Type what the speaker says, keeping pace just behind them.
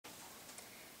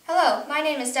My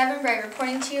name is Devin Bray,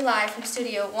 reporting to you live from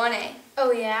Studio 1A.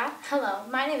 Oh yeah? Hello,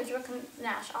 my name is Brooklyn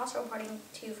Nash, also reporting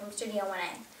to you from Studio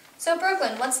 1A. So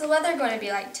Brooklyn, what's the weather going to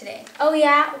be like today? Oh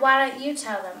yeah? Why don't you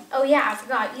tell them? Oh yeah, I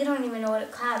forgot, you don't even know what a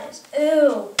cloud is.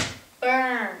 Ooh,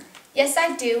 burn. Yes,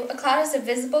 I do. A cloud is a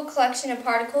visible collection of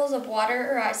particles of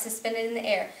water or ice suspended in the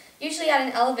air, usually at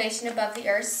an elevation above the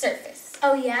Earth's surface.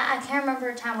 Oh yeah? I can't remember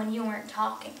a time when you weren't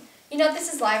talking. You know,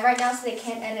 this is live right now, so they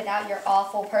can't edit out your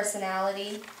awful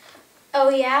personality. Oh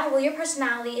yeah? Well, your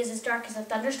personality is as dark as a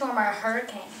thunderstorm or a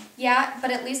hurricane. Yeah, but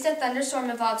at least a thunderstorm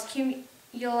involves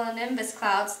cumulonimbus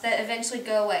clouds that eventually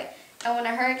go away. And when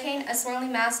a hurricane, a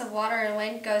swirling mass of water and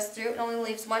wind, goes through, it only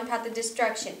leaves one path of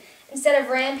destruction, instead of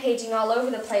rampaging all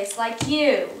over the place like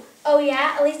you. Oh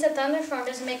yeah? At least a thunderstorm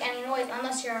doesn't make any noise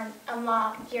unless you're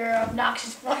your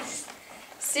obnoxious voice.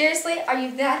 Seriously, are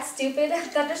you that stupid? A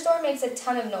thunderstorm makes a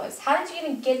ton of noise. How did you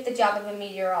even get the job of a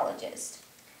meteorologist?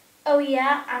 Oh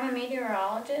yeah, I'm a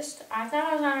meteorologist. I thought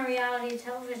I was on a reality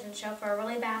television show for a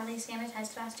really badly sanitized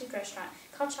fast food restaurant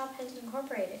called Shopheads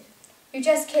Incorporated. You're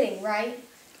just kidding, right?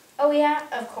 Oh yeah,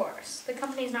 of course. The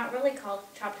company's not really called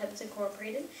Shopheads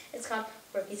Incorporated. It's called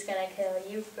Brookie's Gonna Kill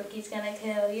You, Brookie's Gonna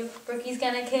Kill You, Brookie's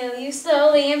Gonna Kill You,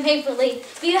 slowly and painfully.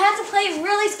 But you have to play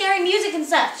really scary music and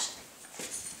such.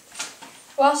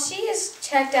 While she is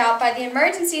checked out by the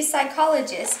emergency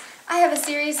psychologist, I have a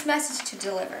serious message to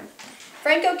deliver.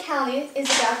 Franco County is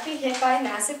about to be hit by a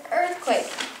massive earthquake.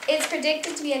 It's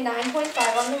predicted to be a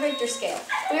 9.5 on the Richter scale.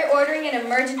 We are ordering an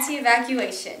emergency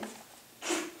evacuation.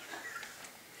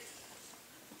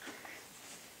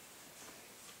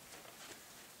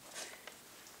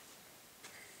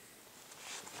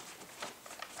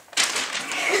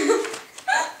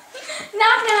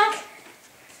 Knock knock.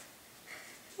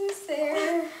 Who's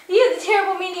there? You're the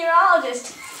terrible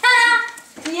meteorologist.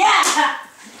 Yeah.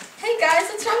 Hey guys,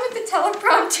 what's wrong with the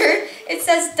teleprompter? It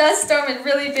says dust storm in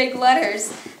really big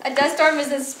letters. A dust storm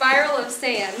is a spiral of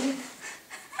sand.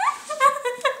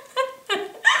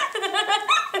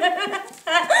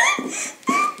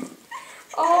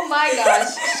 Oh my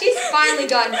gosh, she's finally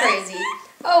gone crazy.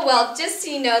 Oh well, just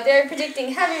so you know, they're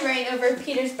predicting heavy rain over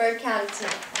Petersburg County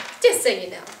tonight. Just so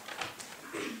you know.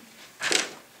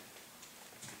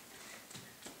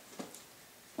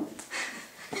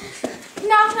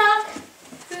 Knock knock.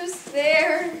 Who's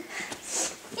there?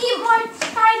 Eat more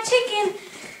fried chicken.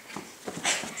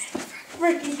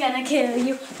 Brookie's gonna kill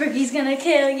you. Brookie's gonna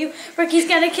kill you. Brookie's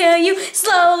gonna kill you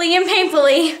slowly and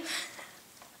painfully.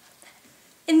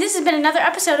 And this has been another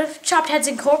episode of Chopped Heads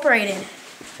Incorporated.